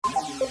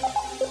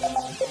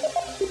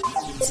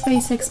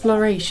Space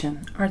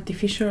exploration,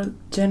 artificial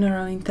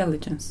general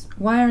intelligence.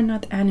 Why are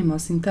not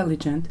animals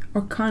intelligent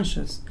or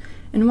conscious?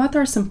 And what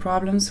are some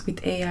problems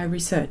with AI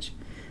research?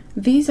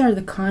 These are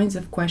the kinds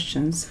of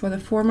questions for the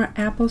former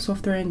Apple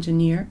software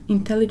engineer,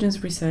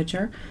 intelligence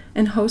researcher,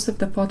 and host of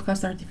the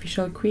podcast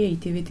Artificial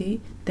Creativity,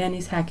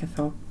 Dennis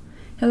Hackathon.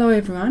 Hello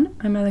everyone,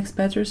 I'm Alex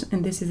Peters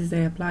and this is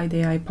the Applied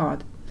AI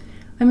Pod.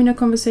 I'm in a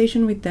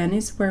conversation with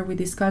Dennis where we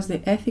discuss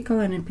the ethical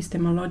and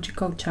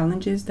epistemological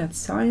challenges that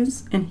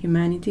science and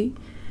humanity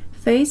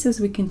face as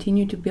we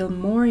continue to build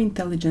more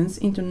intelligence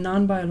into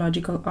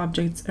non-biological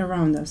objects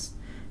around us.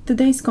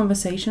 Today's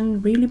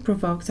conversation really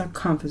provokes our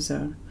comfort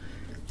zone.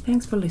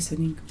 Thanks for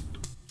listening.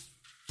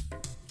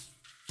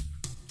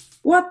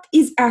 What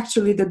is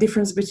actually the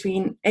difference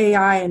between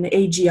AI and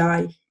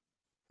AGI?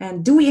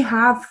 And do we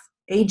have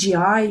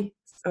AGI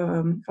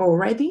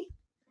already?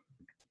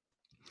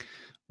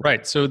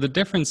 Right. So the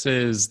difference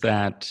is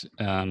that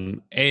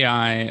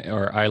AI,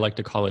 or I like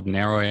to call it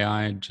narrow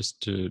AI,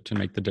 just to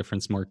make the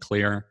difference more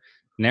clear.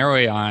 Narrow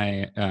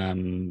AI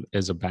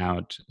is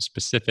about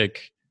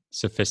specific,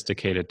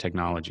 sophisticated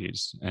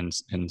technologies and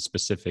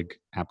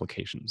specific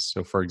applications.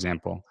 So, for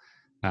example,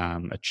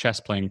 a chess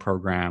playing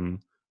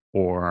program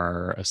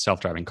or a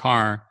self-driving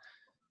car,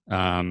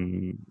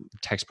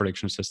 text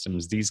prediction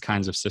systems, these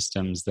kinds of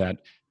systems that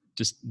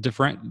just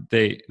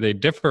they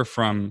differ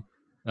from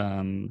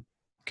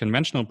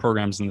conventional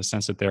programs in the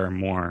sense that they are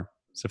more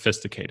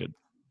sophisticated.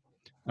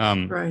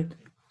 Right.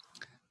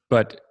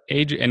 But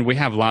and we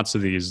have lots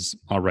of these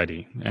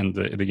already, and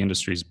the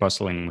industry is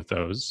bustling with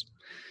those.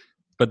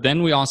 But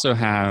then we also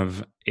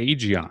have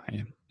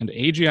AGI, and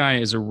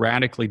AGI is a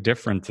radically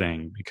different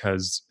thing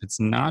because it's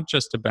not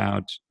just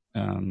about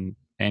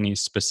any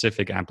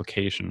specific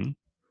application,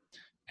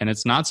 and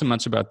it's not so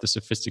much about the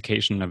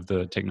sophistication of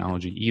the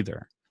technology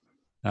either.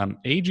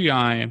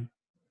 AGI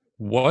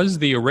was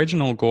the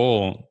original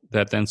goal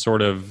that then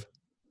sort of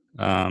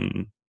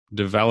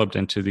developed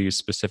into these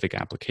specific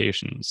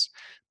applications.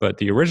 But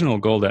the original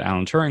goal that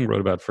Alan Turing wrote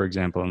about, for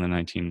example, in the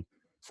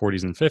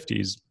 1940s and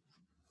 50s,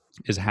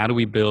 is how do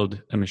we build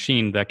a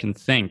machine that can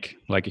think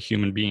like a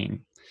human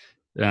being?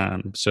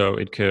 So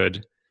it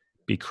could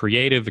be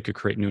creative, it could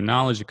create new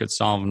knowledge, it could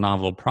solve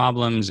novel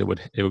problems, it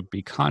would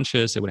be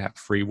conscious, it would have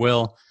free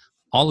will.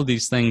 All of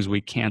these things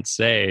we can't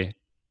say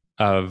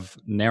of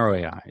narrow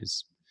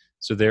AIs.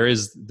 So they're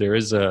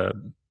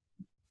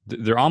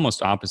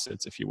almost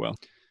opposites, if you will.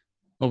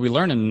 Well, we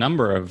learn a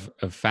number of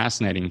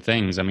fascinating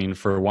things. I mean,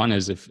 for one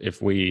is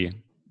if we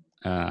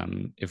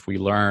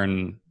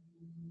learn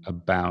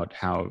about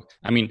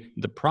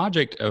the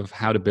project of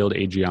how to build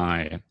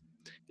AGI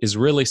is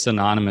really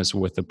synonymous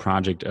with the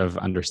project of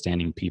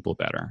understanding people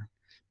better,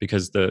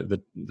 because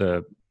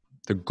the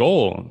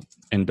goal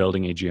in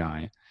building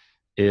AGI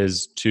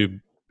is to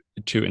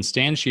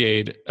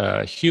instantiate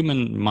a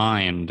human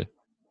mind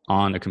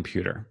on a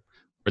computer.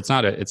 It's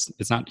not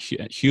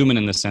human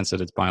in the sense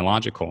that it's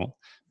biological,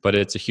 but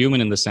it's a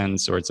human in the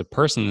sense, or it's a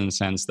person in the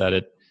sense that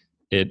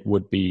it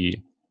would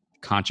be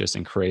conscious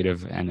and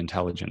creative and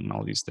intelligent and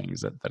all these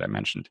things that I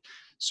mentioned.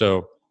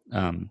 So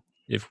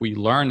if we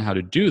learn how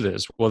to do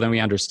this, well, then we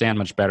understand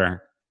much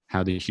better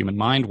how the human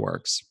mind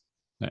works.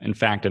 In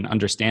fact, an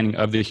understanding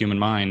of the human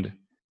mind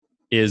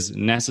is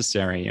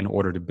necessary in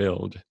order to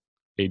build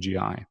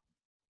AGI.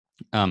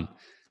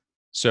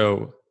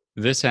 So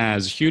this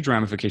has huge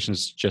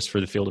ramifications just for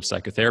the field of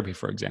psychotherapy,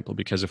 for example,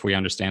 because if we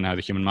understand how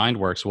the human mind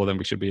works, well, then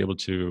we should be able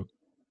to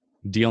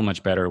deal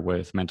much better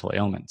with mental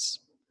ailments.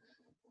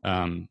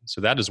 So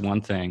that is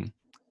one thing.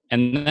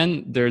 And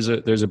then there's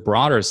a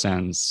broader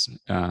sense,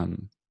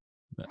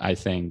 I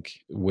think,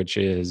 which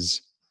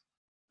is,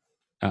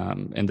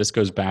 and this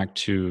goes back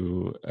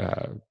to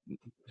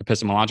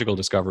epistemological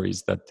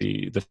discoveries that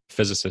the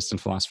physicist and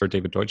philosopher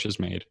David Deutsch has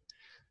made.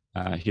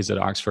 He's at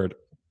Oxford.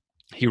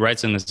 He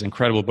writes in this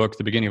incredible book,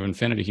 The Beginning of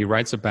Infinity, he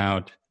writes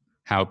about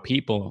how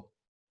people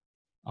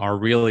are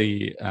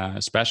really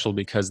special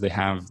because they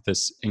have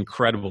this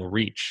incredible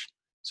reach.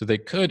 So they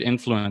could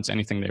influence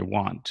anything they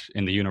want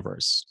in the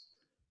universe,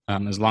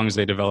 as long as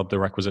they develop the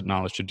requisite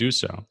knowledge to do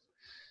so.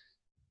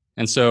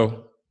 And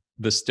so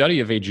the study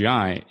of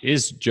AGI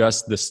is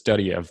just the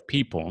study of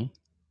people.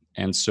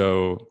 And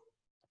so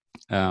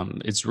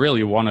it's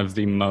really one of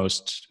the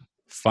most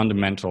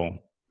fundamental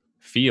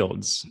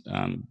fields,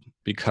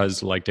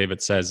 because, like David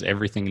says,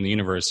 everything in the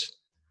universe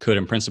could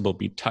in principle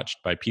be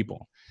touched by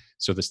people.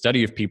 So the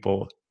study of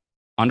people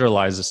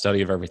underlies the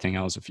study of everything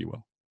else, if you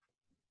will.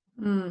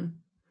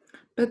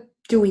 But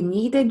do we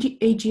need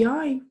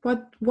AGI?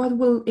 What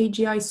will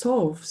AGI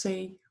solve?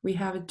 Say we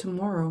have it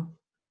tomorrow.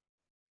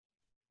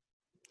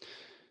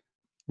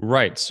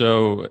 Right.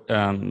 So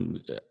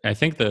I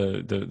think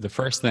the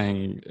first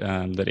thing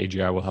that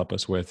AGI will help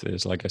us with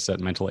is, like I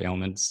said, mental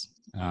ailments.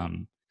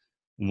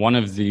 One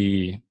of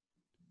the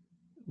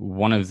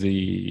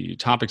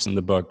topics in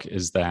the book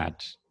is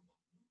that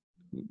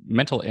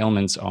mental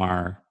ailments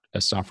are a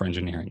software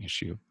engineering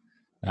issue.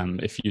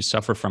 If you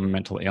suffer from a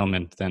mental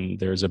ailment, then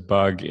there's a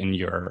bug in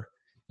your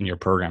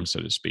program,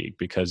 so to speak,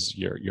 because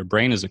your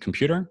brain is a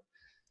computer,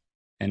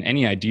 and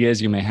any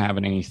ideas you may have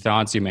and any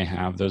thoughts you may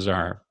have, those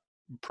are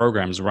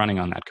programs running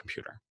on that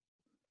computer.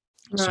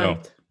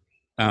 Right.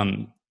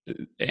 So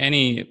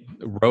any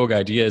rogue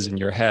ideas in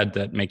your head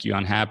that make you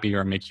unhappy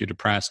or make you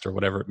depressed or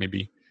whatever it may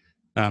be,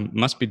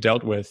 must be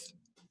dealt with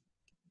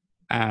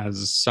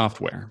as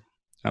software.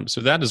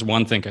 So that is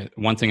one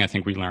thing I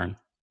think we learn.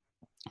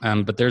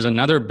 But there's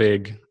another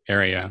big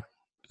area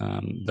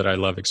that I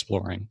love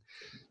exploring,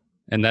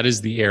 and that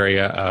is the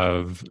area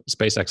of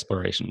space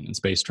exploration and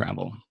space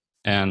travel.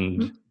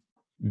 And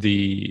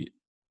the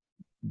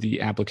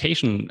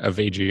application of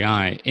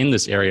AGI in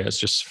this area is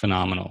just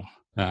phenomenal.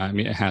 I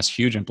mean, it has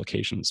huge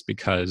implications,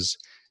 because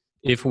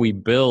if we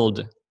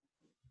build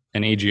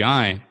an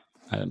AGI,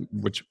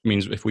 which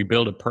means if we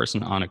build a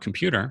person on a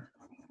computer,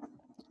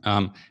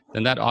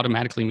 then that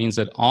automatically means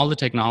that all the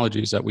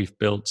technologies that we've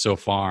built so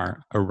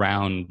far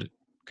around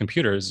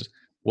computers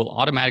will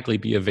automatically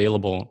be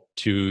available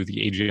to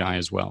the AGI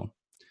as well.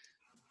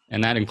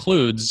 And that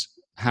includes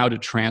how to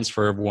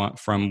transfer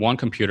from one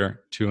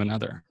computer to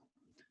another.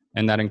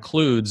 And that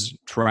includes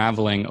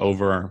traveling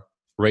over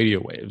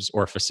radio waves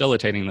or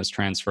facilitating this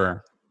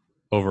transfer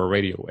over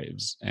radio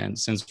waves. And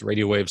since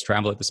radio waves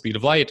travel at the speed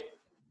of light,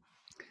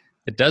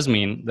 it does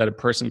mean that a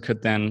person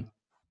could then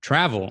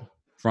travel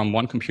from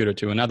one computer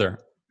to another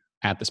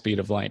at the speed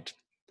of light.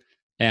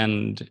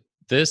 And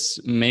this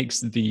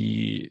makes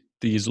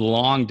these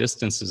long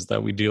distances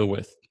that we deal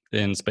with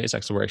in space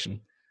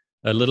exploration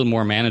a little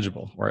more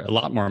manageable, or a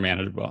lot more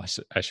manageable,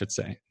 I should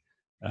say.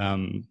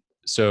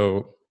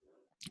 So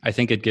I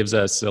think it gives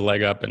us a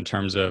leg up in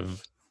terms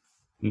of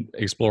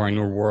exploring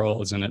new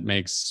worlds, and it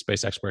makes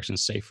space exploration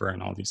safer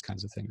and all these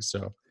kinds of things.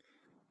 So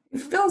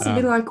it feels a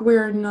bit like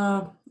we're in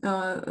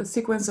a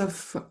sequence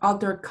of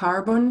Altered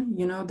Carbon,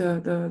 you know,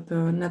 the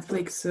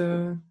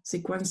Netflix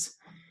sequence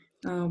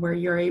where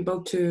you're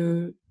able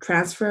to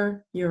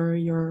transfer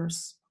your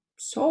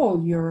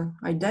soul, your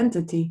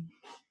identity.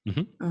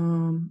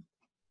 Mm-hmm.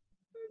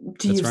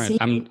 Do you see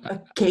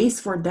a case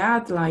for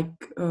that, like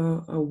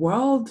a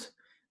world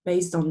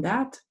based on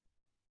that?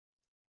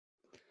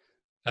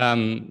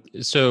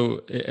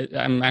 So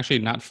I'm actually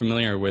not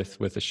familiar with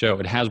the show.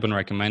 It has been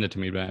recommended to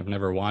me, but I've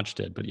never watched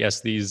it. But yes,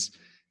 these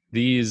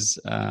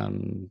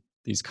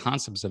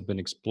concepts have been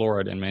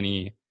explored in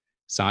many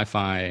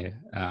sci-fi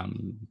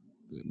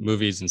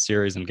movies and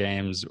series and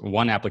games.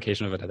 One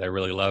application of it that I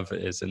really love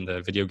is in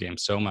the video game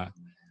Soma,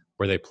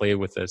 where they play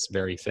with this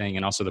very thing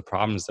and also the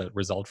problems that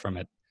result from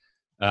it.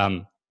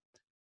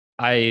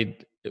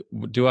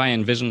 Do I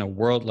envision a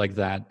world like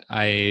that?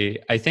 I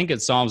think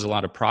it solves a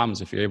lot of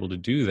problems if you're able to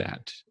do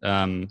that.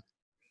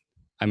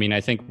 I mean, I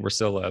think we're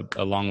still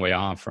a long way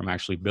off from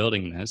actually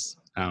building this,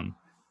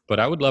 but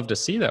I would love to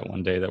see that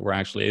one day, that we're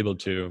actually able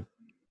to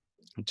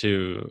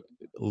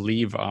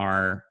leave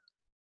our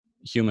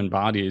human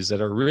bodies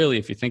that are really,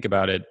 if you think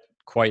about it,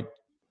 quite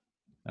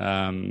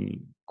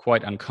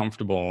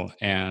uncomfortable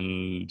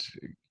and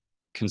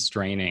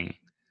constraining.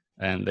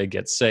 And they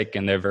get sick,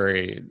 and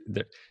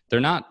they're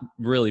not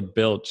really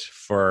built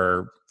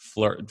for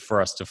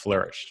us to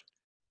flourish.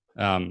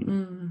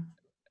 And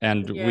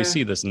we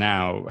see this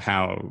now,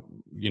 how,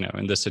 you know,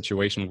 in this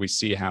situation, we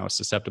see how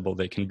susceptible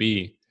they can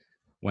be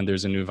when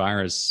there's a new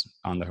virus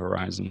on the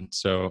horizon.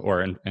 So,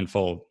 or in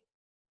full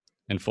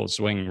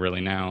swing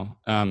really now.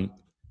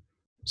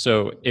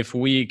 So if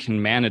we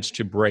can manage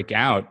to break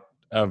out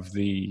of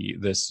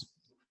this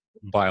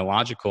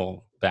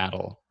biological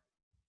battle,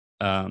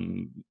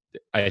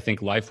 I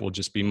think life will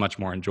just be much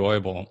more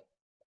enjoyable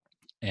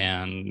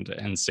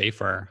and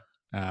safer.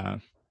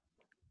 Because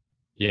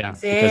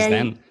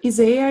then is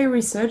AI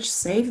research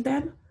safe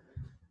then?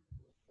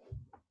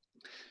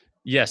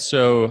 Yes.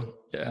 So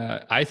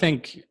I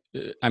think,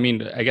 I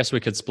mean, I guess we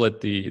could split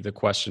the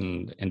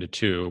question into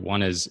two.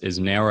 One is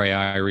narrow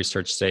AI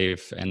research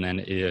safe, and then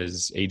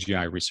is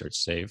AGI research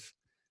safe?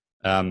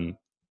 And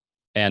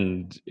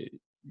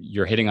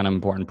you're hitting on an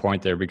important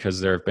point there,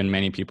 because there have been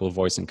many people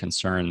voicing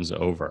concerns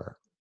over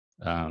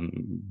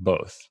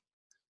both.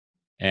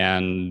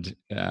 And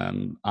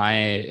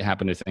I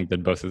happen to think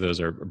that both of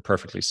those are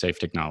perfectly safe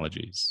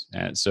technologies.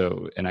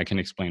 And I can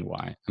explain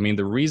why. I mean,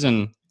 the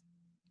reason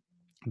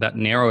that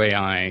narrow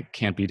AI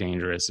can't be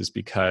dangerous is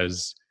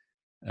because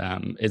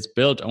it's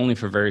built only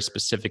for very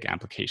specific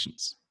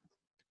applications.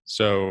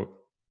 So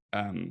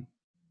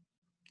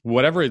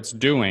whatever it's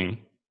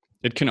doing,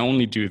 it can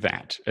only do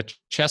that. A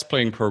chess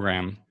playing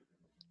program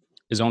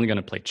is only going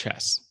to play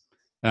chess.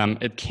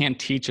 It can't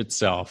teach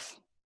itself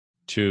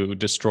to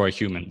destroy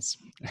humans,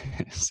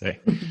 say.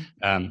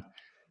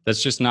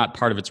 That's just not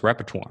part of its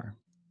repertoire.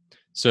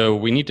 So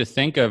we need to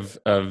think of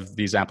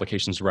these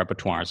applications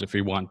repertoires if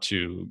we want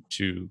to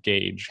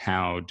gauge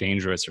how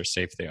dangerous or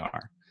safe they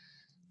are.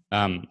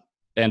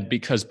 And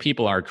because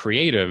people are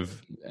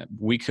creative,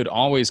 we could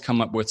always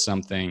come up with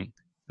something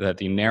that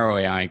the narrow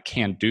AI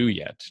can't do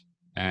yet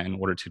in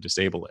order to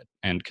disable it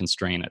and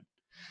constrain it.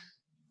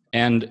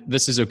 And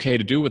this is okay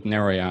to do with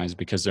narrow AIs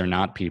because they're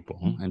not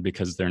people and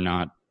because they're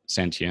not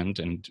sentient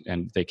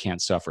and they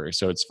can't suffer.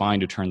 So it's fine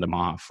to turn them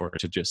off or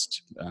to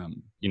just,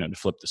 to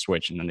flip the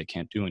switch and then they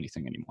can't do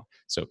anything anymore.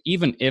 So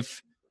even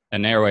if a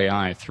narrow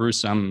AI through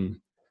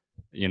some,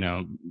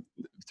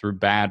 through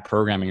bad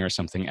programming or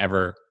something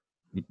ever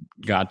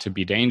got to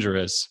be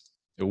dangerous,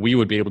 we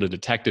would be able to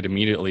detect it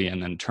immediately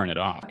and then turn it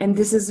off. And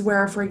this is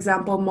where, for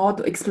example,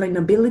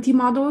 explainability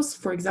models,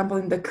 for example,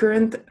 in the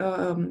current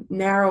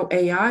narrow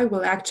AI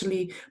will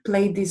actually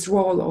play this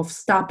role of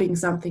stopping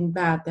something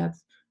bad that,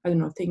 I don't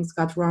know, things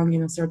got wrong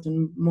in a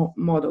certain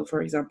model,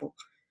 for example.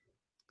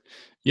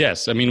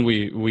 Yes, I mean,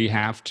 we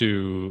have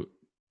to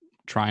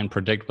try and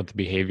predict what the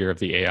behavior of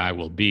the AI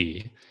will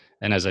be.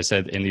 And as I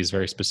said, in these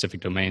very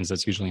specific domains,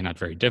 that's usually not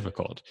very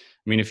difficult.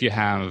 I mean, if you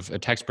have a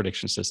text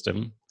prediction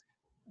system,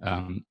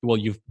 well,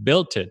 you've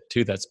built it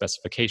to that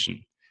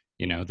specification.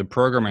 The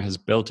programmer has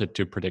built it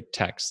to predict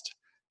text.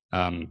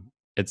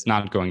 It's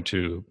not going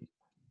to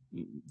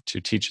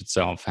teach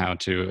itself how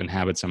to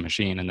inhabit some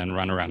machine and then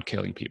run around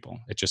killing people.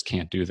 It just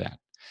can't do that.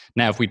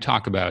 Now, if we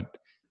talk about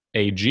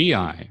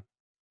AGI,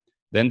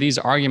 then these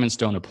arguments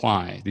don't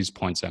apply, these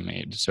points I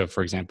made. So,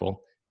 for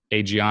example,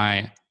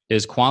 AGI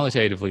is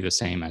qualitatively the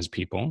same as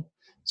people,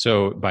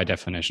 so by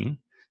definition.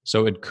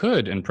 So it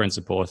could, in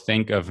principle,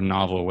 think of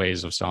novel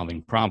ways of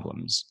solving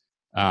problems,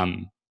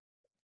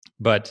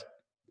 but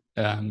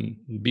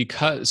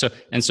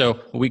so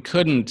we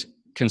couldn't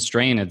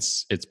constrain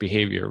its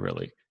behavior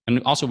really,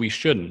 and also we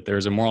shouldn't.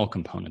 There's a moral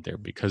component there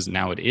because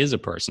now it is a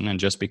person, and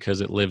just because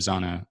it lives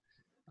on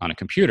a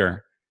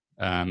computer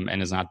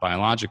and is not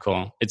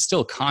biological, it's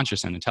still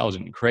conscious and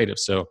intelligent and creative.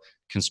 So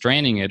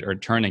constraining it or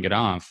turning it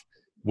off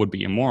would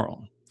be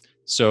immoral.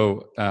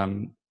 So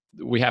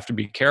we have to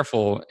be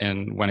careful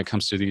when it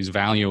comes to these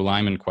value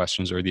alignment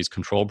questions or these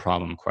control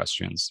problem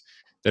questions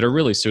that are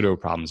really pseudo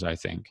problems, I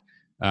think.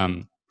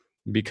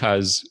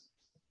 Because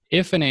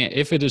if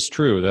it is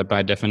true that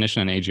by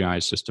definition an AGI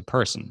is just a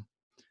person,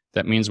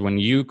 that means when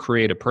you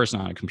create a person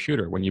on a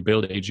computer, when you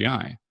build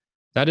AGI,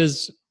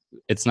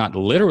 it's not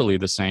literally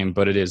the same,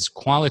 but it is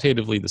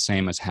qualitatively the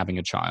same as having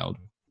a child.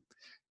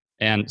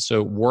 And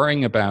so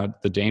worrying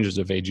about the dangers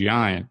of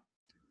AGI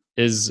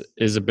is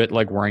a bit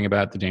like worrying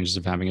about the dangers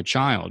of having a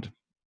child,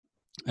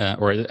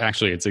 or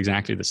actually it's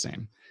exactly the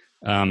same.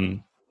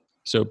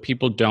 So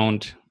people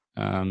don't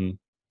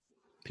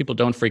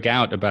freak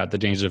out about the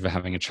dangers of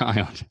having a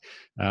child.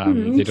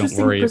 They don't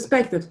worry.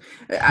 Perspective.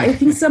 I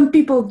think some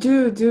people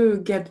do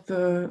get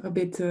a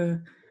bit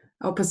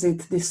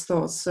opposite these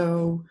thoughts.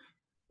 So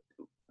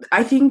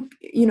I think,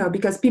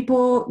 because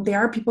there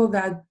are people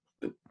that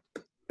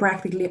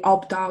practically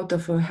opt out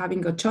of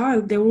having a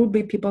child. There will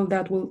be people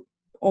that will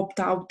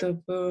opt out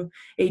of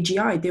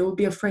AGI. They will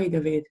be afraid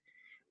of it.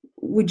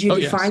 Would you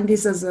define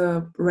this as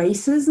a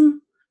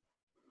racism?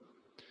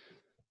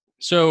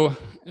 So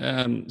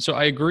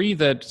I agree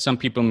that some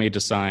people may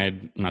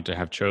decide not to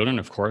have children.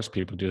 Of course,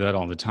 people do that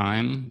all the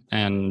time.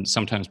 And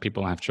sometimes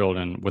people have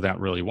children without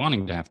really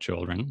wanting to have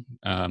children.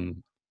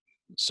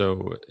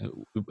 So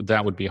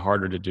that would be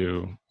harder to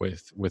do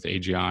with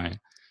AGI.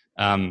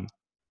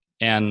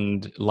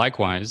 And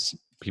likewise,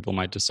 people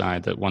might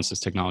decide that once this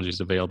technology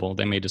is available,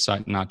 they may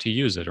decide not to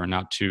use it or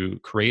not to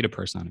create a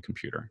person on a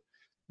computer.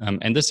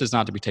 And this is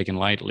not to be taken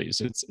lightly.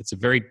 So it's a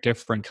very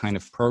different kind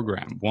of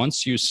program.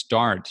 Once you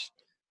start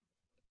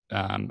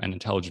an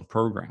intelligent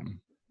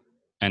program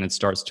and it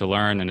starts to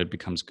learn and it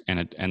becomes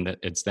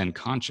it's then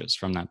conscious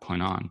from that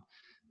point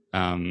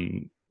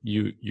on,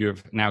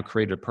 you've now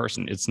created a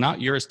person. It's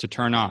not yours to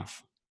turn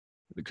off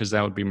because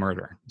that would be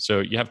murder.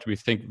 So you have to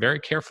think very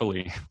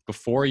carefully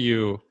before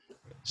you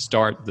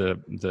start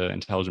the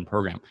intelligent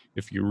program.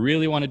 If you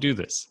really want to do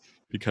this,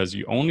 because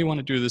you only want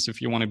to do this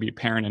if you want to be a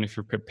parent and if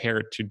you're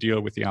prepared to deal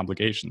with the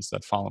obligations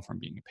that follow from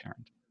being a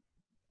parent.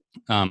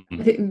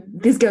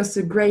 This goes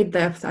to great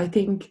depth. I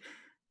think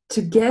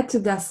to get to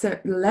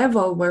that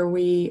level where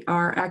we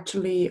are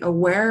actually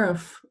aware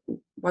of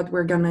what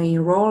we're going to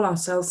enroll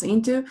ourselves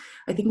into,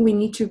 I think we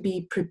need to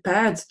be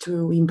prepared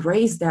to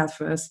embrace that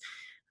first.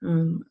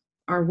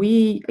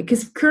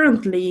 Because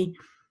currently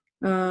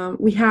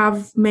we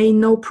have made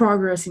no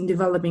progress in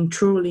developing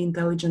truly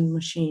intelligent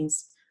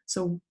machines.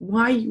 So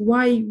why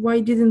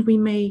didn't we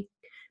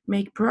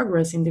make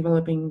progress in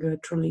developing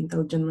truly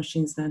intelligent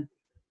machines then?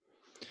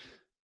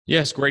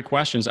 Yes, great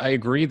questions. I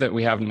agree that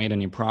we haven't made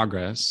any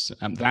progress.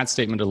 That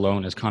statement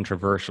alone is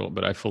controversial,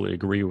 but I fully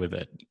agree with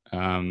it.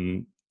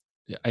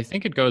 I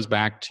think it goes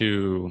back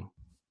to,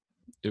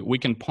 we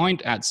can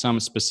point at some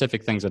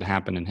specific things that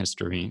happened in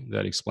history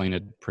that explain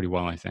it pretty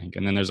well, I think.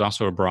 And then there's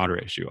also a broader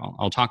issue.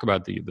 I'll talk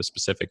about the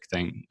specific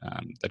thing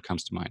that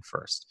comes to mind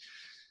first.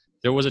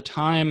 There was a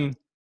time,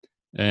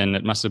 and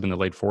it must have been the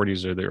late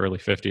 40s or the early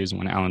 50s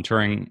when Alan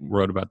Turing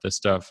wrote about this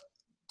stuff,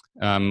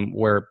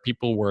 where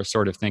people were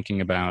sort of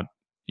thinking about,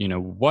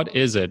 what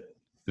is it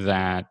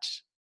that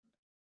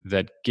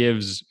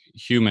gives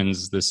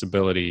humans this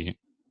ability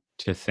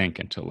to think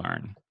and to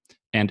learn?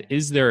 And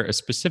is there a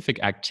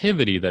specific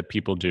activity that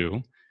people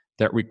do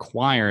that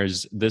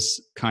requires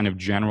this kind of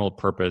general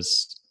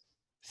purpose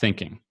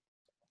thinking?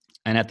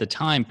 And at the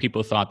time,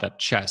 people thought that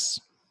chess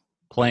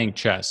playing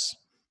chess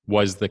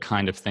was the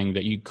kind of thing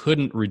that you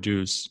couldn't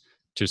reduce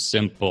to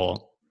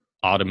simple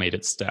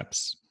automated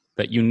steps,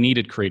 that you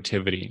needed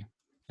creativity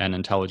and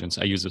intelligence.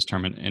 I use this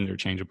term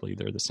interchangeably,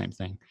 they're the same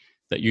thing,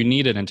 that you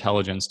needed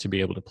intelligence to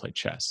be able to play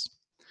chess.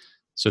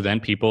 So then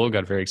people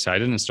got very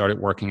excited and started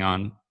working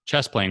on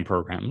chess playing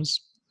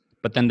programs,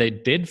 but then they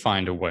did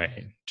find a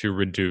way to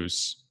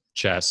reduce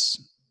chess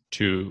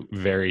to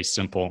very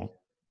simple,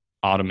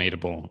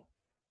 automatable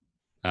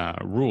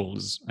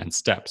rules and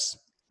steps.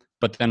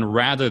 But then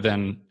rather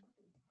than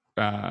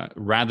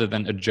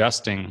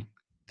adjusting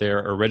their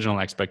original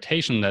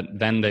expectation that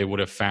then they would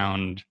have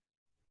found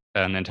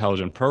an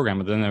intelligent program,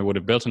 but then they would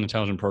have built an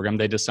intelligent program,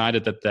 they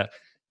decided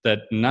that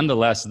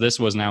nonetheless this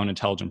was now an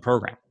intelligent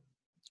program.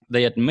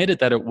 They admitted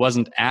that it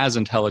wasn't as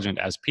intelligent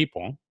as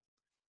people,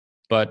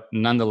 but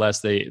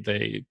nonetheless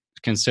they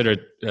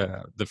considered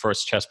the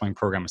first chess playing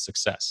program a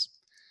success.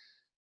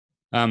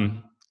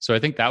 So I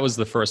think that was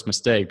the first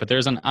mistake, but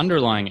there's an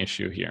underlying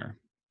issue here.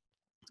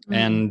 Mm-hmm.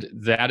 And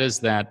that is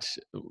that,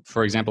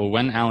 for example,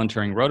 when Alan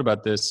Turing wrote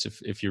about this,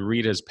 if you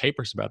read his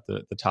papers about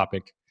the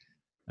topic,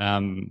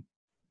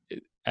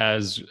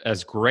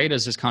 as great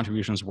as his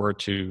contributions were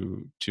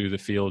to the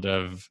field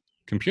of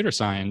computer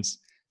science,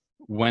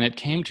 when it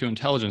came to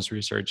intelligence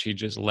research, he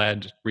just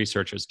led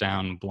researchers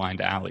down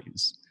blind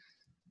alleys.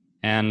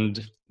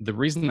 And the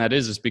reason that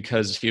is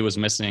because he was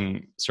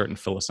missing certain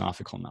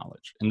philosophical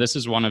knowledge. And this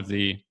is one of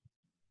the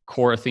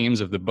core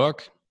themes of the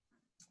book,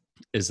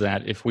 is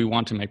that if we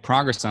want to make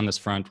progress on this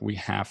front, we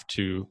have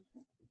to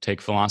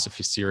take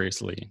philosophy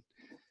seriously,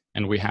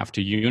 and we have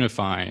to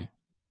unify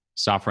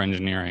software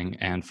engineering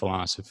and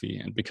philosophy.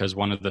 And because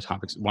one of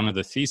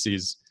the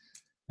theses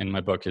in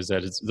my book is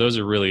that those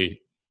are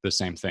really the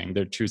same thing.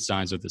 They're two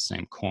sides of the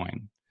same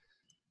coin.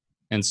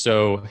 And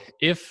so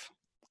if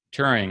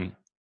Turing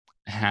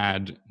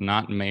had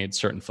not made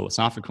certain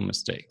philosophical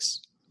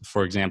mistakes,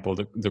 for example,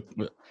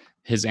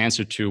 his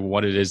answer to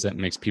what it is that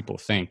makes people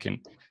think and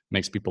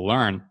makes people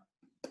learn,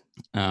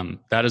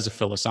 that is a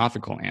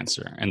philosophical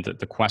answer. And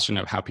the question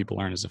of how people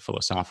learn is a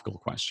philosophical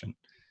question.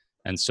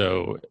 And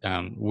so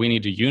we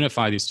need to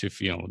unify these two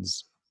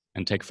fields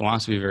and take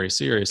philosophy very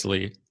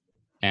seriously,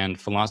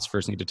 and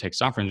philosophers need to take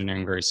software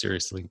engineering very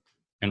seriously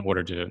in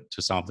order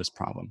to solve this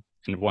problem.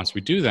 And once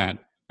we do that,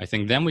 I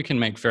think then we can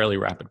make fairly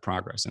rapid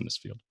progress in this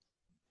field.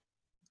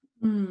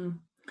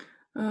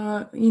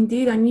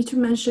 Indeed, I need to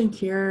mention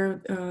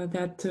here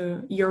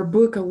that your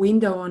book, A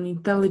Window on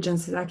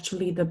Intelligence, is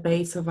actually the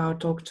base of our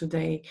talk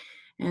today.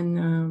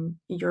 And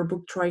your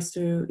book tries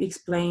to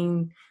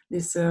explain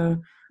this the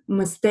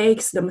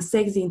mistakes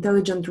the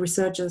intelligent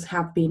researchers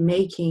have been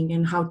making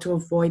and how to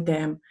avoid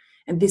them.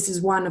 And this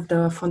is one of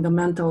the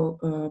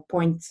fundamental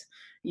points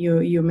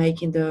you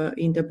make in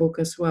the book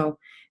as well.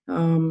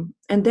 And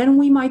then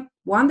we might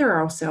wonder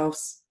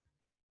ourselves,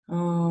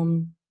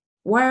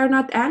 why are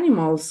not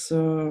animals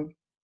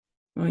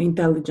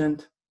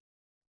intelligent?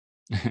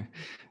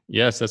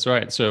 Yes, that's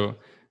right. So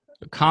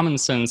common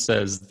sense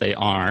says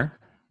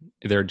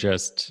they're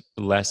just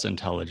less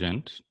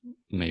intelligent,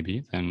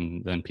 maybe,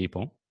 than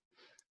people.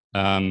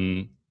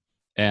 And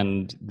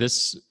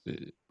this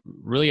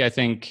really, I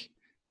think,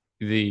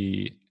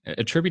 the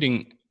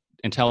attributing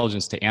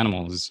intelligence to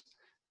animals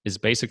is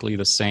basically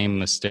the same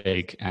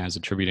mistake as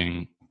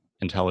attributing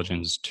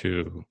intelligence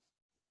to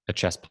a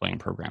chess playing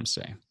program,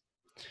 say.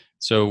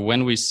 So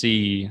when we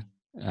see,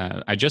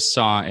 I just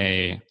saw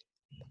or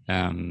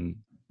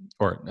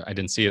I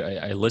didn't see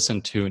it, I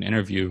listened to an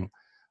interview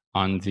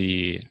on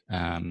the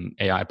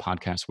AI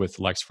podcast with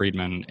Lex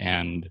Friedman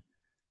and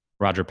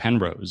Roger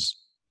Penrose.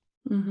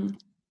 Mm-hmm.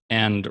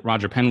 And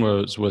Roger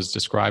Penrose was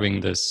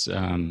describing this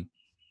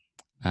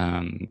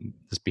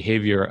this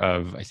behavior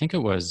of, I think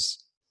it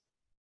was,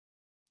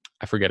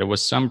 I forget, it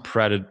was some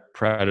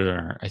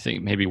predator, I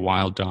think maybe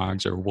wild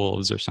dogs or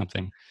wolves or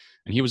something.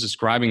 And he was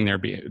describing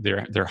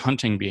their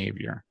hunting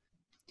behavior.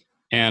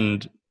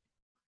 And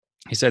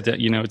he said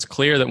that, it's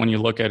clear that when you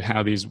look at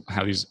how these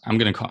I'm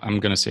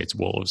going to say it's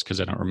wolves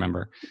because I don't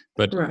remember,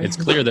 but right. It's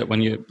clear that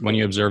when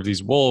you observe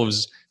these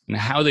wolves and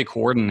how they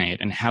coordinate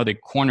and how they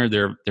corner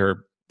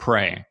their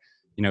prey,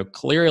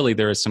 clearly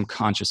there is some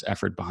conscious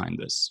effort behind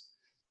this.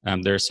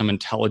 There's some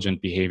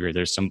intelligent behavior.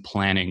 There's some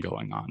planning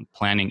going on,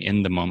 planning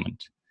in the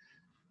moment.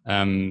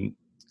 And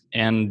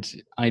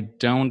I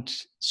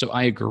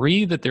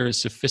agree that there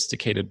is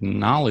sophisticated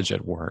knowledge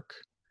at work,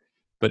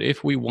 but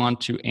if we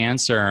want to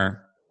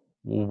answer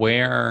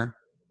where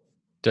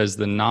does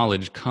the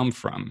knowledge come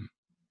from,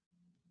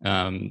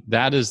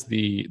 that is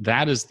the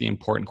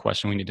important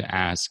question we need to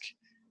ask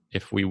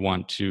if we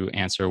want to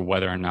answer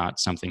whether or not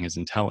something is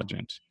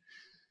intelligent.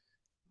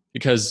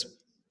 Because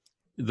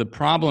the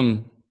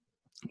problem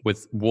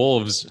with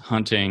wolves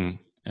hunting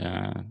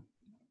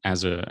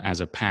as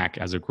a pack,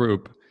 as a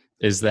group,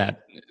 is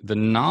that the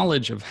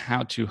knowledge of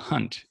how to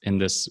hunt in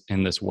this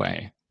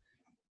way,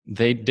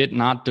 they did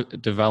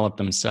not develop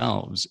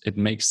themselves. It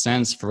makes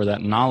sense for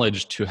that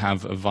knowledge to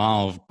have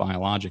evolved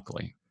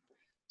biologically.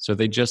 So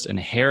they just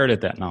inherited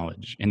that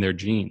knowledge in their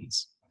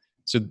genes.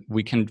 So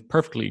we can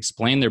perfectly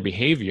explain their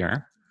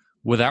behavior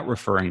without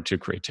referring to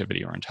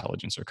creativity or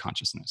intelligence or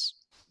consciousness.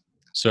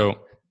 So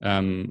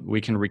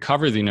we can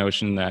recover the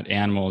notion that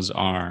animals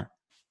are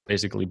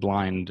basically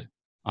blind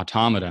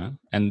automata,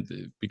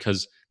 and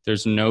because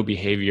there's no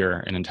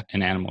behavior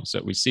in animals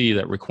that we see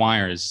that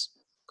requires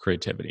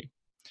creativity.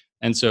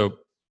 And so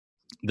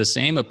the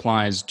same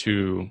applies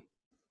to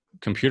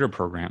computer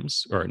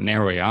programs, or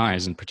narrow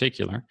AIs in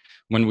particular.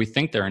 When we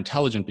think they're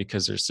intelligent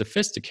because they're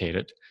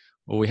sophisticated,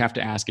 well, we have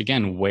to ask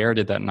again, where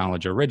did that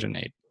knowledge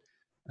originate?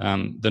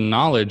 The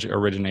knowledge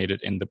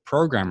originated in the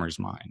programmer's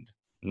mind,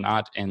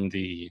 not in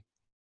the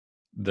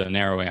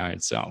narrow AI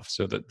itself.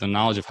 So the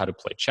knowledge of how to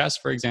play chess,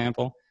 for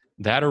example,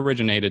 that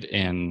originated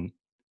in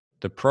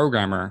the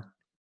programmer,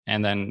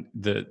 and then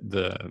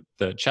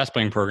the chess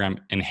playing program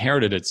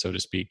inherited it, so to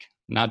speak,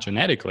 not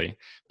genetically,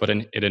 but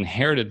it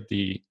inherited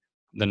the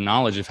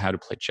knowledge of how to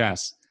play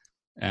chess,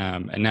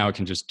 and now it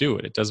can just do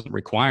it. It doesn't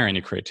require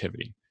any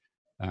creativity.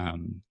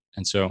 And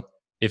so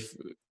if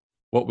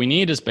what we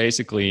need is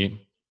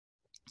basically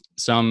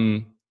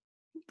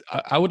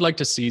I would like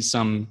to see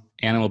some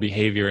animal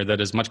behavior that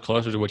is much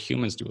closer to what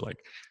humans do. Like,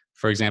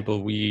 for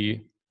example,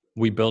 we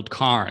build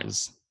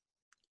cars,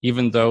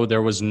 even though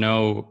there was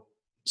no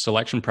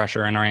selection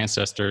pressure in our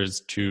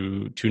ancestors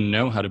to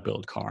know how to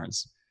build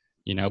cars.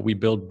 You know, we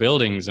build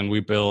buildings, and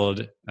we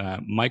build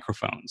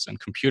microphones and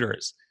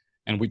computers,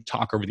 and we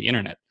talk over the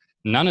internet.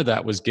 None of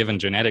that was given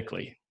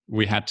genetically.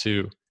 We had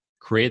to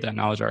create that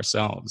knowledge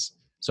ourselves.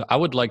 So I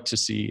would like to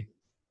see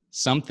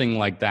something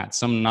like that,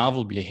 some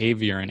novel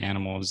behavior in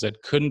animals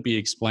that couldn't be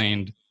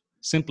explained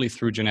simply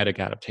through genetic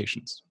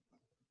adaptations.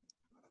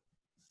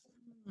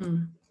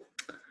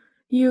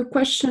 You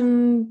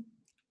question,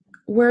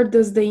 where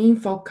does the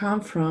info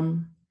come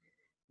from?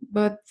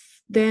 But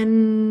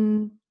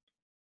then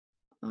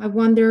I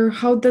wonder,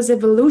 how does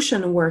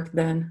evolution work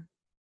then?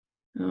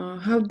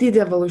 How did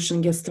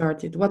evolution get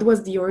started? What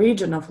was the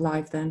origin of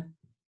life then?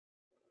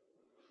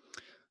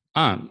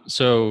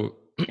 So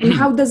and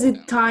how does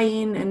it tie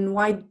in, and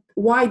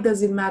why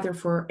does it matter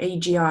for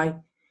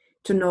AGI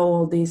to know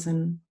all this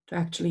and to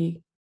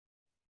actually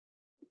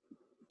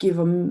give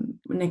them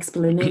an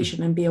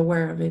explanation and be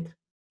aware of it?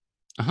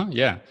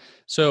 Yeah.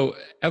 So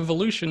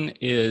evolution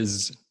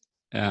is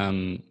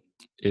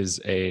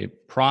a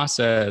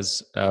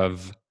process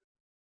of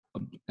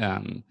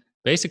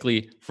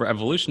basically, for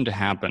evolution to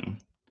happen,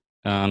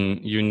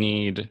 you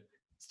need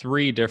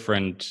three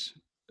different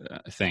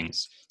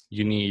things.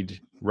 You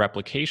need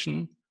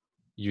replication,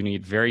 you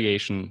need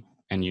variation,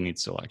 and you need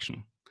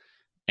selection.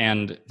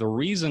 And the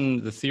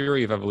reason the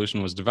theory of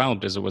evolution was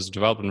developed is it was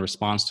developed in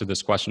response to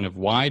this question of,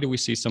 why do we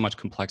see so much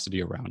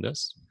complexity around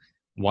us?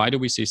 Why do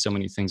we see so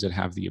many things that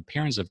have the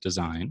appearance of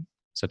design,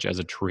 such as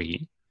a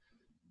tree,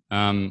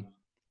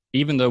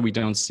 even though we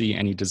don't see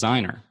any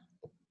designer?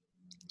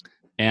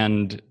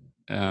 And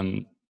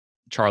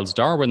Charles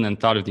Darwin then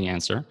thought of the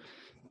answer.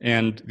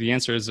 And the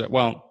answer is that,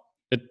 well,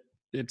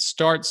 it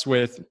starts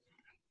with,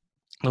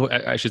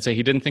 I should say,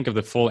 he didn't think of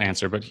the full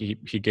answer, but he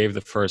gave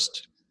the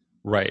first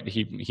right.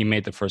 He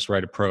made the first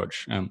right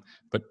approach.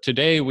 But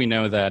today we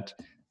know that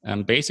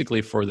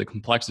basically, for the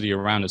complexity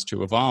around us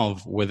to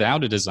evolve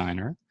without a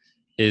designer,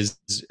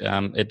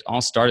 it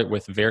all started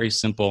with very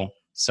simple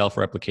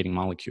self-replicating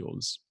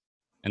molecules.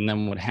 And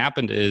then what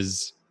happened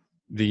is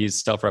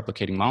these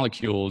self-replicating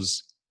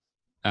molecules,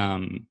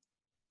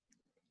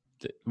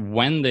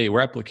 when they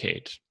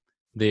replicate,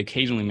 they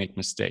occasionally make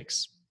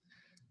mistakes.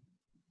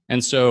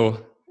 And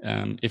so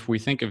if we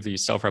think of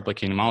these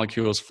self-replicating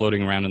molecules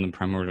floating around in the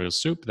primordial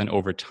soup, then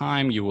over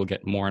time you will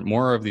get more and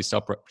more of these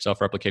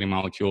self-replicating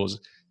molecules.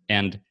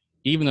 And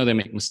even though they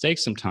make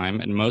mistakes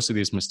sometimes, and most of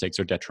these mistakes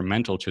are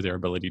detrimental to their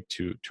ability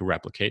to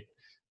replicate,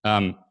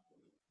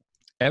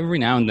 every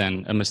now and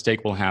then a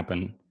mistake will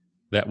happen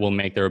that will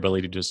make their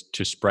ability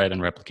to spread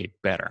and replicate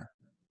better.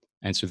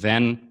 And so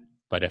then,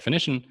 by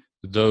definition,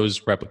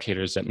 those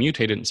replicators that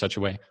mutated in such a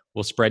way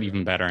will spread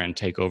even better and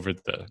take over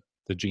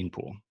the gene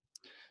pool.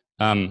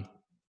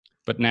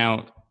 But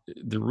now,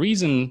 the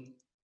reason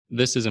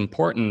this is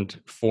important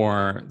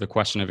for the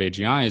question of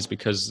AGI is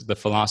because the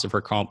philosopher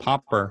Karl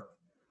Popper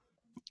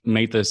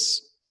made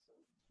this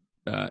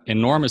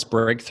enormous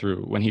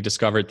breakthrough when he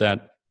discovered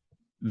that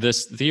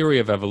this theory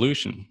of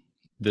evolution,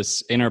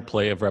 this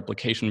interplay of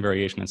replication,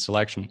 variation, and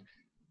selection,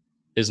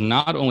 is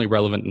not only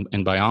relevant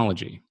in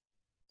biology.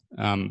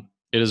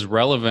 It is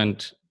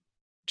relevant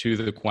to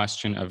the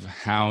question of,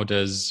 how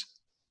does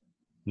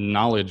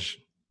knowledge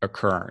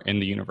occur in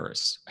the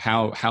universe?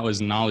 How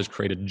is knowledge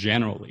created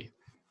generally?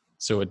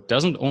 So it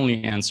doesn't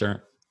only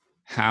answer,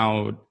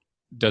 how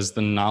does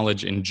the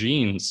knowledge in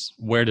genes,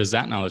 where does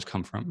that knowledge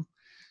come from?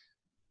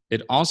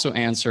 It also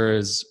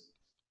answers,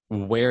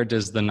 where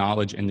does the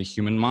knowledge in the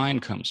human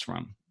mind comes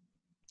from?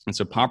 And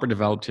so Popper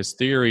developed his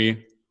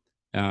theory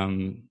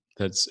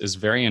that is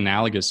very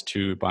analogous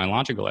to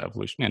biological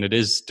evolution, and it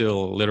is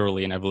still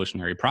literally an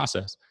evolutionary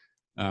process,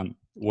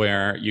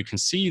 where you can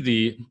see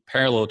the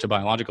parallel to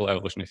biological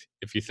evolution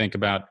if you think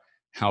about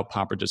how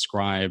Popper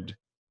described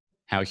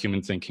how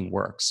human thinking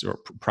works, or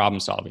problem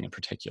solving in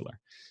particular.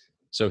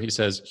 So he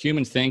says,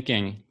 human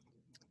thinking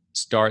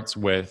starts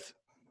with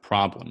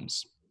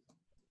problems.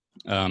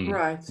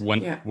 Right.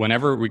 Yeah.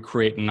 Whenever we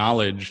create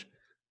knowledge,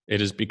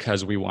 it is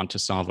because we want to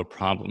solve a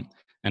problem.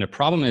 And a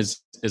problem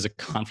is a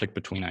conflict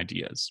between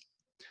ideas.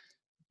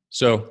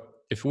 So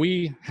if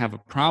we have a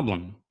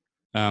problem,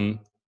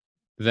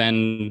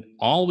 then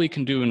all we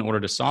can do in order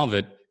to solve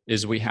it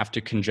is we have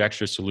to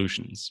conjecture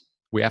solutions.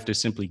 We have to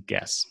simply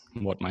guess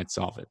what might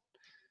solve it.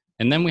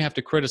 And then we have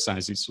to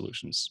criticize these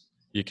solutions.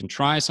 You can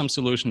try some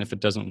solution. If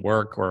it doesn't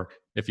work, or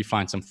if you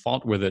find some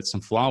fault with it,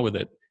 some flaw with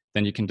it,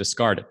 then you can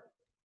discard it.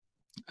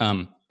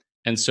 And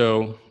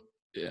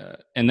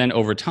then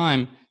over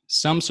time,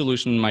 some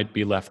solution might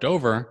be left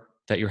over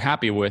that you're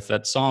happy with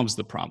that solves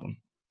the problem.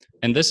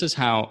 And this is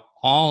how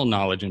all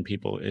knowledge in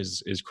people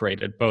is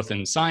created, both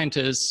in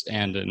scientists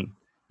and in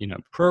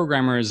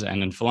programmers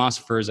and in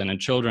philosophers and in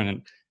children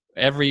and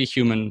every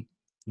human.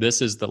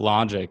 This is the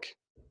logic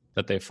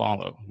that they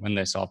follow when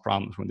they solve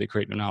problems, when they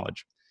create new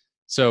knowledge.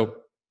 So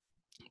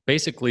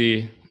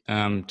basically,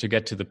 to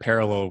get to the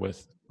parallel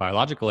with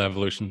biological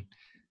evolution,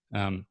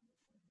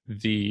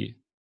 the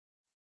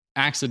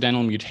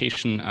accidental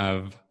mutation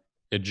of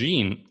a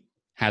gene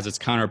has its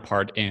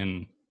counterpart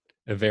in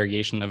a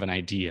variation of an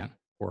idea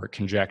or a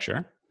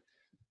conjecture,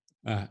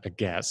 a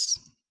guess,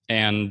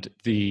 and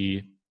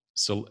the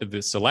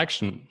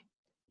selection,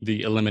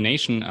 the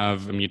elimination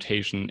of a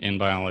mutation in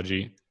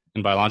biology,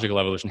 in biological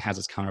evolution, has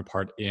its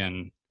counterpart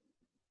in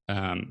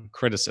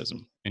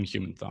criticism in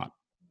human thought.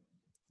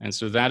 And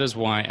so that is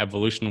why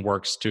evolution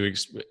works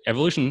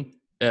evolution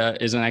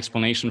is an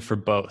explanation for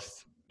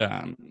both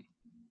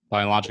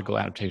biological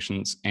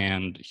adaptations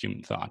and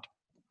human thought.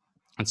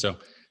 And so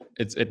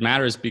it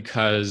matters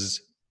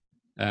because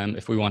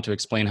if we want to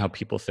explain how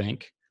people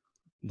think,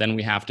 then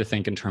we have to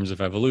think in terms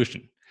of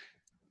evolution.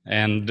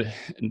 And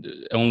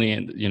only,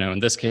 in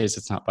this case,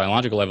 it's not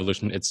biological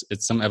evolution. It's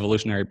some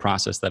evolutionary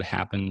process that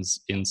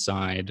happens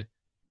inside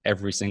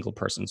every single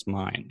person's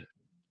mind.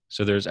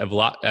 So there's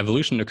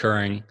evolution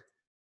occurring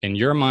in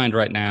your mind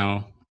right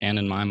now, and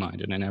in my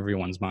mind, and in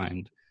everyone's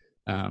mind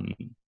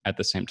at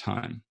the same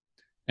time.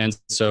 And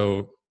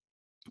so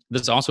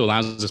this also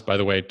allows us, by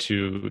the way,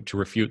 to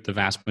refute the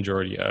vast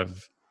majority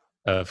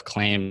of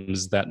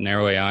claims that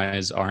narrow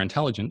AIs are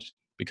intelligent,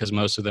 because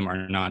most of them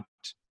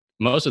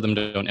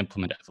don't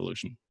implement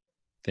evolution.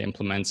 They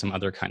implement some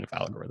other kind of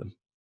algorithm.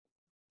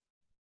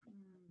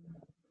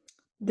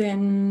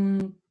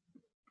 Then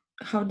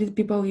how did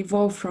people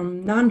evolve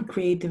from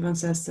non-creative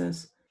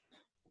ancestors?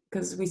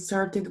 Because we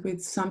started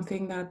with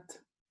something that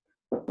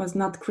was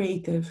not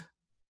creative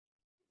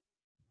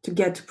to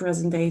get to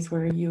present days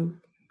where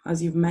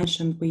as you've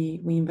mentioned,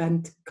 we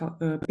invent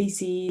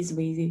PCs,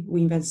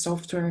 we invent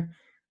software,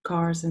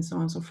 cars, and so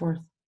on and so forth.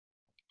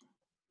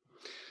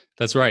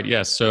 That's right.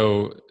 Yes.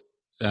 So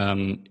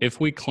if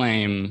we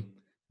claim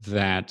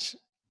that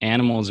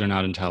animals are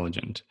not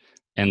intelligent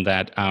and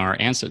that our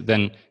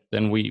ancestors,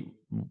 then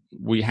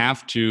we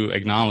have to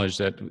acknowledge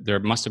that there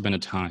must have been a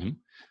time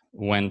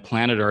when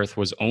planet Earth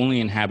was only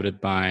inhabited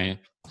by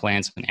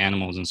plants and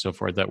animals and so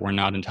forth that were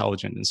not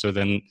intelligent. And so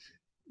then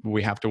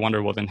we have to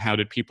wonder, well, then how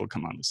did people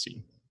come on the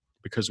scene?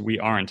 Because we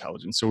are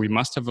intelligent. So we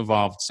must have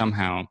evolved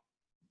somehow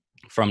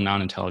from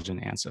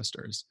non-intelligent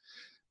ancestors.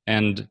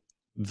 And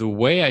the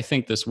way I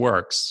think this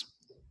works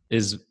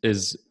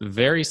is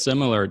very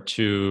similar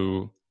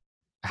to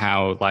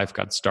how life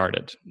got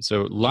started.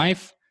 So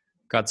life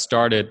got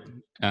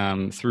started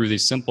through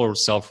these simple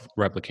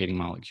self-replicating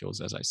molecules,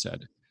 as I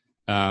said.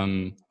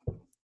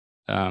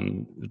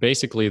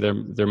 Basically,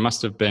 there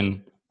must have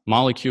been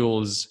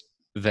molecules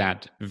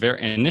that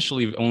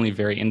initially only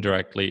very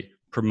indirectly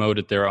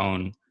promoted their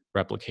own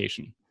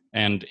replication.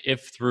 And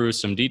if through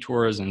some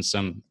detours and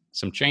some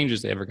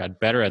changes they ever got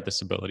better at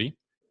this ability,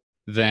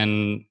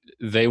 then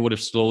they would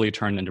have slowly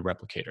turned into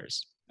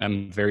replicators,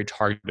 very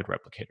targeted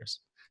replicators.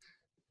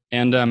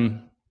 And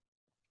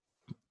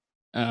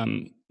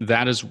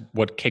that is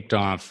what kicked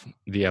off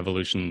the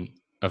evolution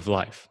of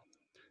life.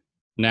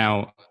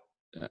 Now,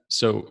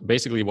 so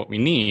basically what we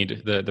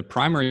need, the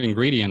primary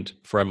ingredient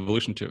for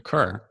evolution to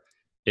occur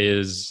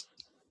is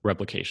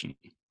replication.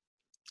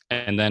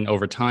 And then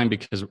over time,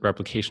 because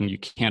replication, you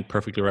can't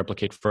perfectly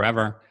replicate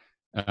forever,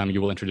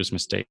 you will introduce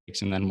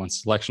mistakes. And then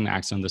once selection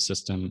acts on the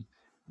system,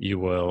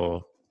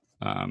 the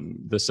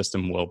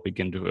system will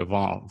begin to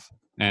evolve,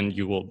 and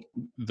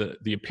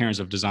the appearance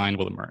of design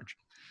will emerge.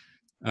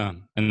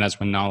 And that's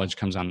when knowledge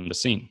comes on the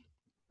scene.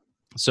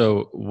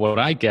 So what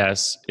I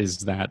guess is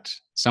that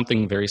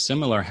something very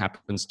similar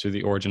happens to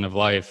the origin of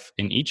life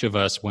in each of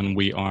us when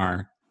we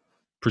are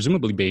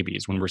presumably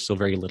babies, when we're still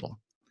very little.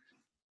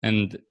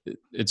 And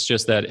it's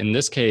just that in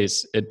this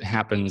case, it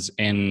happens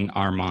in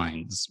our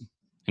minds.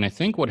 And I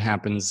think what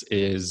happens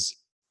is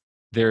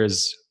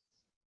there's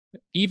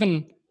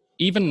even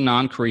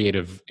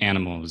non-creative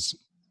animals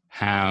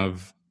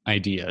have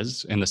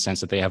ideas in the sense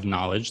that they have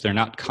knowledge. They're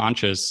not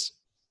conscious.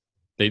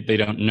 They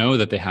don't know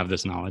that they have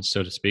this knowledge,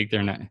 so to speak.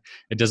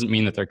 It doesn't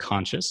mean that they're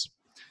conscious,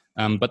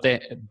 but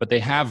they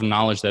have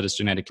knowledge that is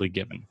genetically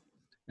given.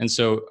 And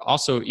so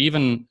also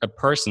even a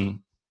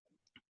person,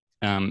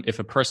 if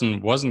a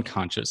person wasn't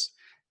conscious,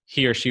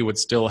 he or she would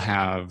still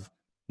have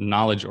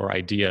knowledge or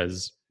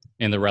ideas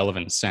in the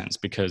relevant sense,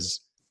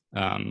 because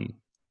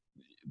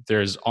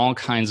there's all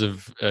kinds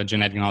of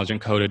genetic knowledge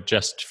encoded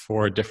just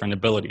for different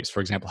abilities.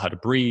 For example, how to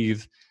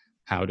breathe,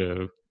 how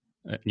to,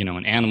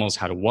 in animals,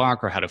 how to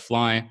walk or how to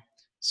fly.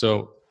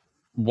 So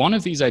one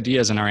of these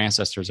ideas in our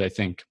ancestors, I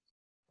think,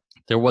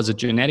 there was a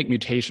genetic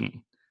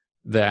mutation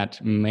that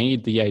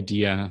turned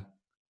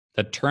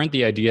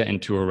the idea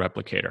into a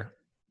replicator.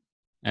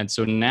 And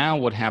so now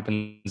what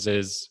happens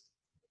is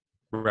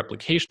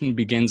replication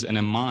begins in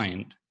a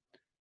mind.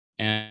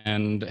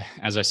 And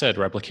as I said,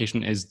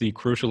 replication is the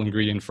crucial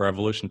ingredient for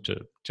evolution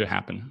to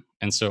happen.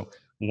 And so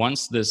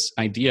once this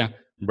idea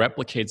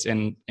replicates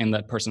in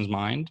that person's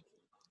mind,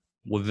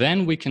 well,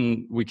 then we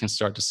can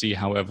start to see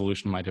how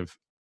evolution might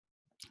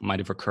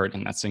have occurred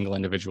in that single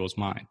individual's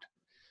mind.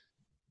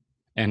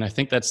 And I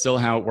think that's still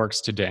how it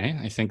works today.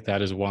 I think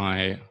that is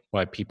why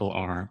people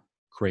are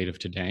creative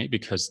today,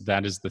 because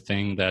that is the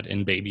thing that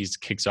in babies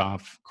kicks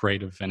off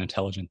creative and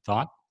intelligent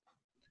thought.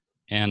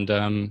 And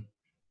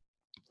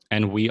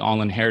we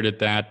all inherited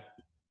that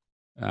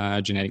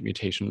genetic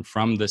mutation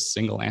from this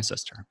single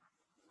ancestor.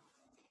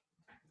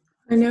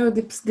 I know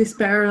this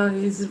parallel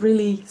is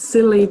really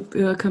silly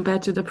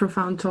compared to the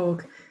profound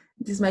talk.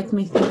 This makes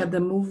me think of the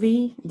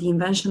movie, The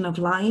Invention of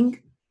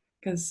Lying,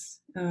 because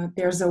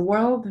there's a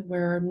world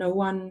where no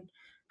one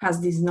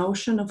has this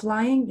notion of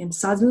lying, and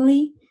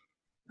suddenly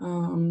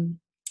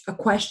a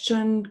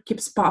question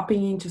keeps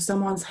popping into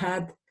someone's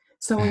head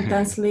so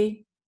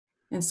intensely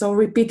and so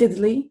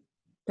repeatedly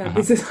that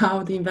this is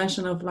how the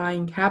invention of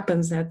lying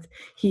happens, that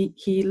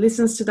he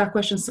listens to that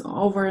question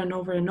over and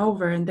over and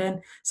over, and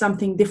then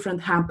something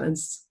different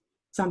happens,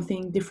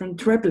 something different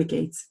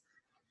replicates.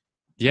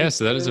 Yes,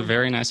 that is a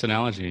very nice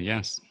analogy.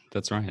 Yes,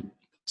 that's right.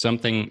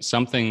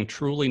 Something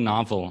truly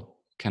novel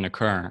can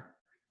occur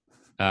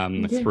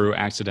through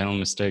accidental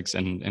mistakes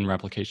and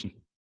replication.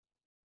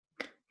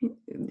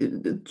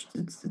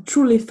 It's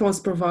truly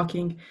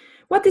thought-provoking.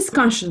 What is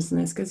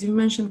consciousness? Because you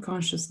mentioned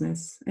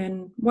consciousness,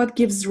 and what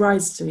gives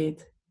rise to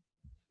it?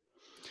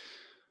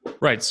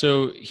 Right.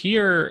 So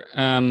here,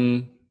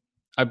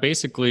 I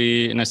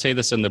basically, and I say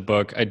this in the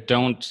book, I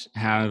don't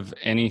have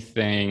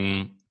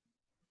anything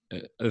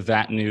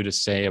that new to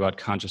say about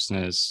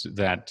consciousness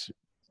that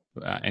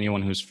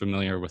anyone who's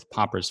familiar with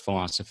Popper's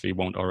philosophy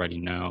won't already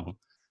know.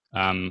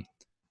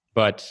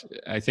 But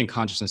I think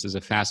consciousness is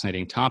a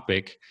fascinating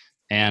topic,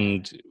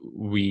 and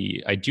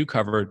I do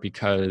cover it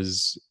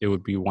because it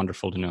would be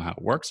wonderful to know how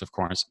it works, of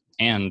course,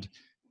 and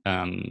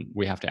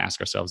we have to ask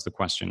ourselves the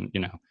question,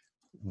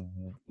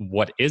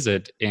 what is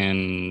it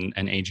in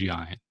an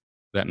AGI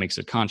that makes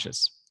it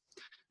conscious?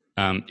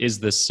 Is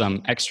this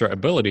some extra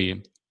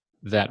ability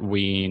that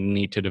we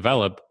need to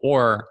develop,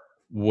 or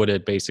would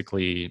it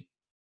basically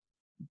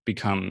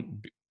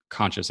become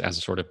conscious as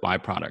a sort of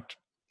byproduct?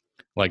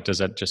 Like, does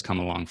that just come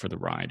along for the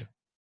ride?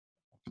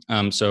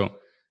 So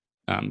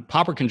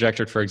Popper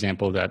conjectured, for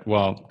example, that,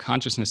 well,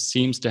 consciousness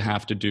seems to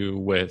have to do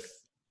with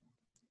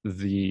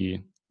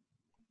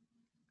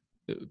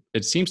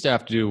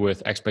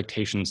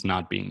expectations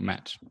not being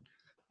met.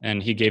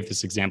 And he gave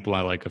this example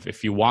I like of,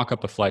 if you walk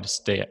up a flight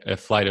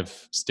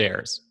of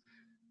stairs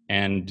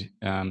and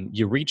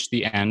you reach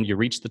the end, you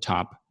reach the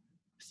top,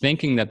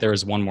 thinking that there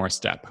is one more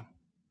step,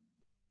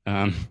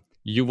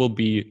 you will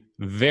be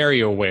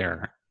very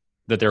aware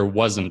that there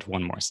wasn't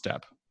one more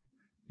step,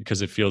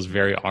 because it feels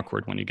very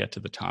awkward when you get to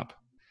the top.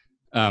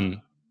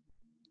 And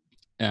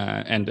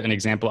an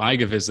example I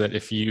give is that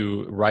if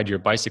you ride your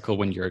bicycle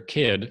when you're a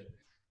kid,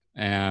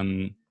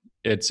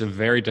 it's a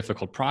very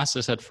difficult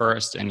process at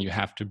first, and you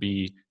have to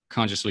be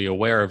consciously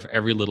aware of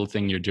every little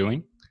thing you're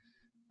doing.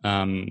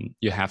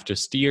 You have to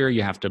steer,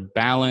 you have to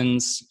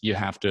balance, you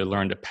have to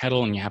learn to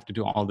pedal, and you have to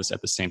do all this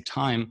at the same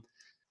time.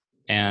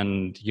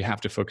 And you have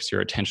to focus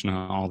your attention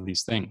on all of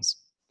these things.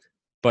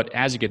 But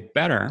as you get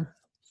better,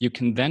 you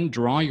can then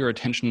draw your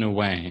attention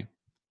away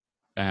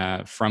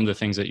from the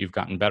things that you've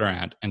gotten better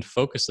at and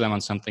focus them on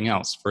something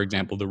else, for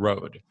example, the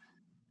road.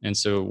 And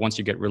so once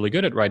you get really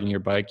good at riding your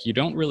bike, you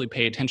don't really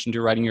pay attention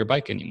to riding your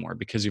bike anymore,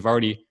 because you've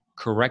already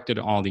corrected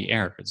all the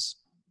errors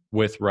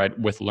with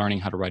learning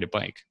how to ride a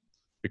bike.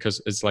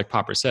 Because it's like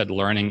Popper said,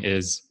 learning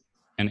is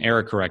an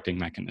error correcting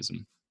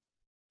mechanism.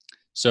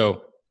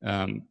 So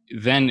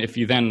then if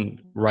you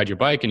then ride your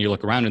bike and you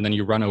look around and then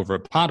you run over a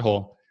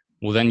pothole,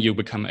 well, then you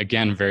become,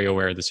 again, very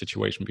aware of the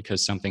situation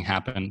because something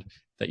happened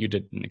that you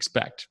didn't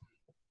expect.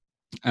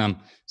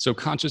 So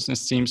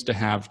consciousness seems to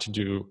have to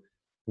do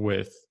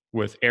with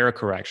error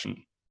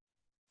correction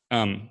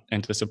and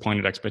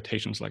disappointed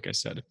expectations, like I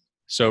said.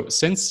 So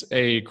since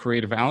a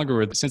creative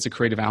algorithm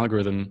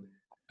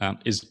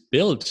is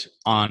built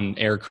on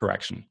error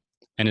correction,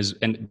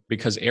 and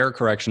because error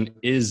correction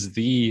is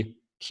the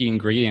key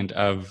ingredient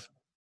of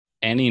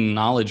any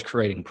knowledge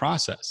creating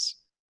process,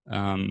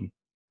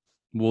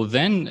 well,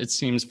 then it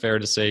seems fair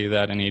to say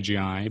that an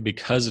AGI,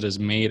 because it is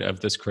made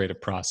of this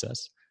creative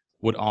process,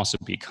 would also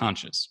be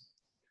conscious.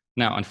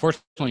 Now,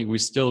 unfortunately, we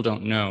still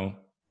don't know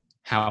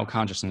how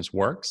consciousness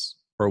works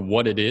or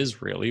what it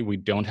is really. We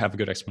don't have a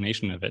good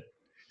explanation of it.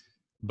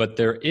 But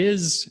there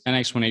is an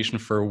explanation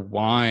for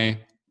why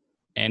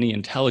any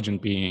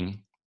intelligent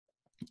being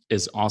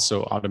is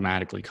also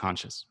automatically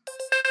conscious.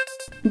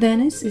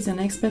 Dennis is an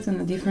expert on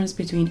the difference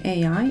between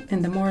AI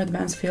and the more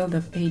advanced field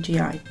of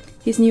AGI.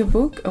 His new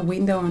book, A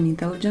Window on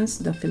Intelligence,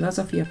 The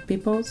Philosophy of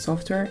People,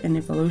 Software, and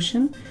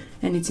Evolution,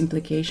 and its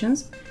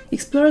implications,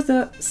 explores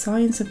the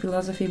science and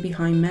philosophy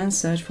behind man's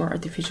search for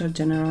artificial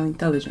general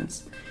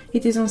intelligence.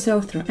 It is on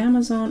sale through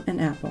Amazon and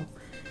Apple.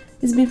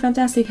 It's been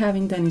fantastic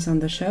having Dennis on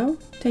the show.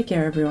 Take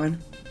care, everyone.